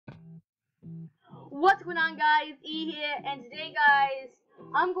What's going on, guys? E here, and today, guys,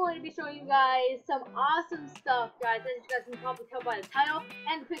 I'm going to be showing you guys some awesome stuff, guys. As you guys can probably tell by the title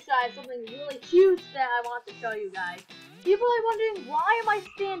and the picture, I have something really huge that I want to show you guys. People are wondering, why am I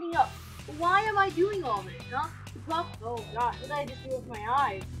standing up? Why am I doing all this, huh? Oh gosh, what did I just do with my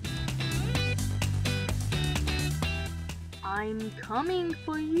eyes? I'm coming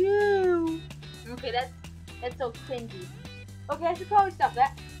for you. Okay, that's so cringy. Okay, I should probably stop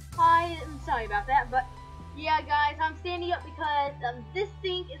that. I'm sorry about that, but yeah, guys, I'm standing up because this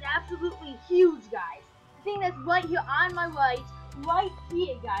thing is absolutely huge, guys. The thing that's right here on my right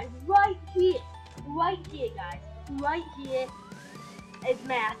here, guys, right here, guys, right here. It's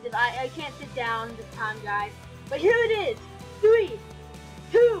massive. I can't sit down this time, guys. But here it is. 3,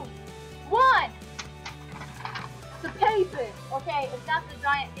 2, 1. The paper. Okay, it's not the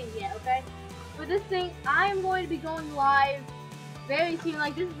giant thing yet. Okay, for this thing, I'm going to be going live very soon.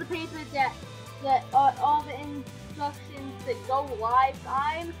 Like, this is the paper that all the instructions that go live. So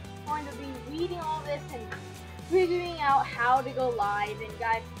I'm going to be reading all this and figuring out how to go live. And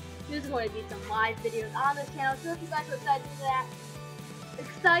guys, there's going to be some live videos on this channel. So if you guys are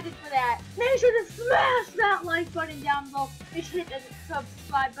excited for that, make sure to smash that like button down below. Make sure to hit the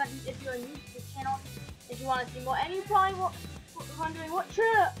subscribe button if you're new to the channel, if you want to see more. And you're probably wondering, what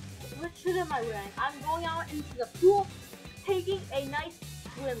shirt am I wearing? I'm going out into the pool, taking a nice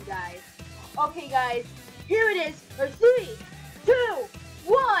swim, guys. Okay, guys, here it is. 3, 2,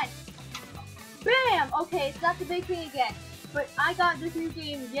 1. Bam! Okay, it's not the big thing again, but I got this new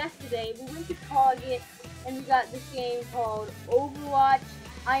game yesterday. We went to Target and we got this game called Overwatch.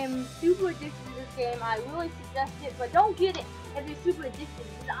 I am super addicted to this game. I really suggest it, but don't get it if you're super addicted,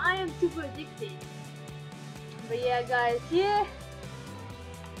 because I am super addicted. But yeah, guys, here.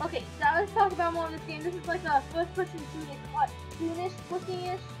 Okay, so let's talk about more of this game. This is like a first-person soonish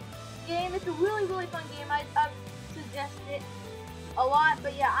looking-ish game. It's a really fun game. I suggest it a lot.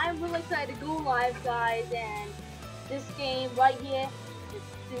 But yeah, I'm really excited to go live, guys. And this game right here is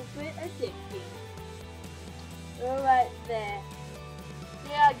super addicting. Right there.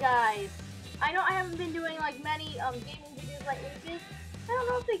 Yeah, guys. I know I haven't been doing like many gaming videos like this. I don't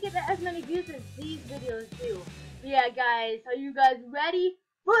know if they get as many views as these videos do. Yeah, guys, are you guys ready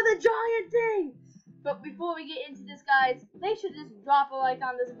for the giant thing? But before we get into this, guys, make sure to just drop a like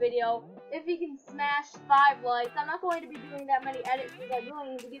on this video. If you can smash 5 likes, I'm not going to be doing that many edits because I really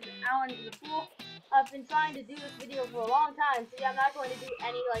need to get out into the pool. I've been trying to do this video for a long time, so yeah, I'm not going to do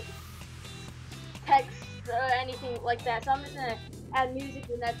any like text or anything like that. So I'm just gonna add music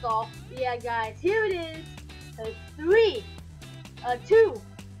and that's all. Yeah, guys, here it is. 3, 2,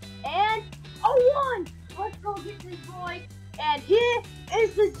 and a 1. Let's go get this boy. And here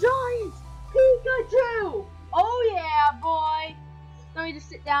is the giant Pikachu! Oh yeah, boy! Let me just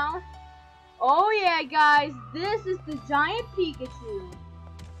sit down. Oh yeah, guys, this is the giant Pikachu.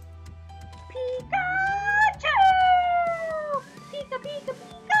 Pikachu! Pika, Pika,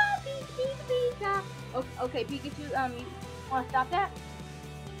 Pika, Pika, Pika, Pika. Okay, Pikachu, you wanna stop that?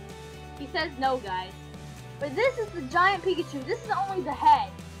 He says no, guys. But this is the giant Pikachu. This is only the head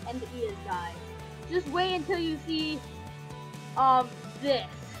and the ears, guys. Just wait until you see this.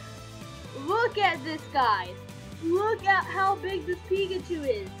 Look at this, guys. Look at how big this Pikachu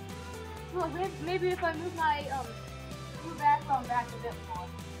is. Look, maybe if I move my background back a bit more.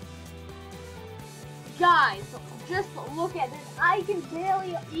 Guys, just look at this. I can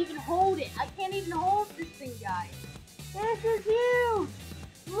barely even hold it. I can't even hold this thing, guys. This is huge.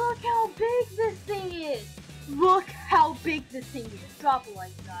 Look how big this thing is. Look how big this thing is. Drop a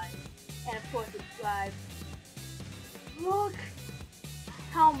like, guys. And of course, subscribe. Look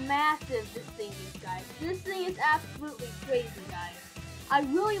how massive this thing is, guys. This thing is absolutely crazy, guys. I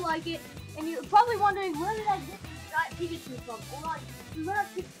really like it. And you're probably wondering, where did I get this giant Pikachu from? Well, we went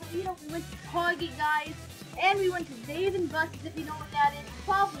up to Toledo, we went to Target, guys. And we went to Dave & Buster's, if you know what that is. You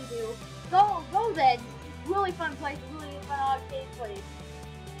probably do. Go there. It's a really fun place. Really fun arcade place.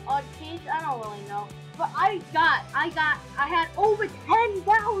 Arcade? I don't really know. But I had over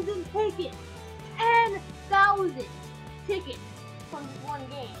 10,000 tickets. 10,000 tickets from this one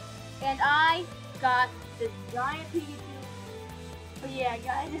game. And I got this giant Pikachu. But yeah,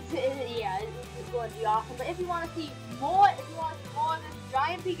 guys, it's going to be awesome. But if you want to see more, of this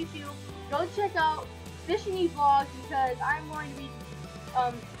giant Pikachu, go check out Fish and Eat vlogs, because I'm going to be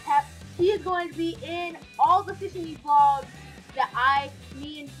he is going to be in all the Fish and Eat vlogs that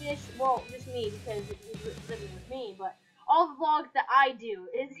me and Fish, well, just me because he's living with me, but all the vlogs that I do,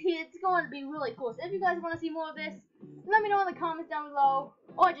 it's going to be really cool. So if you guys want to see more of this, let me know in the comments down below,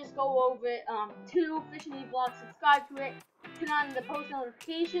 or just go over it to Fish and Eat vlogs, subscribe to it, turn on the post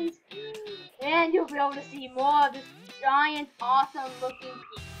notifications, and you'll be able to see more of this giant, awesome looking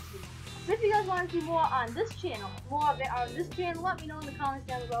piece. So if you guys want to see more on this channel, more of it on this channel, let me know in the comments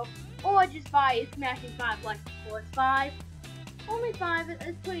down below, or just by smashing 5 likes before it's 5. Only 5,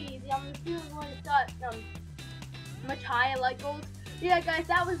 it's pretty easy. I'm just going to start much higher like goals. Yeah guys,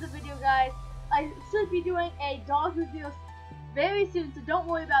 that was the video guys. I should be doing a dog review very soon, so don't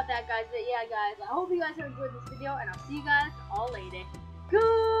worry about that guys. But yeah guys, I hope you guys have enjoyed this video, and I'll see you guys all later.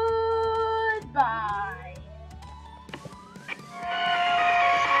 Goodbye!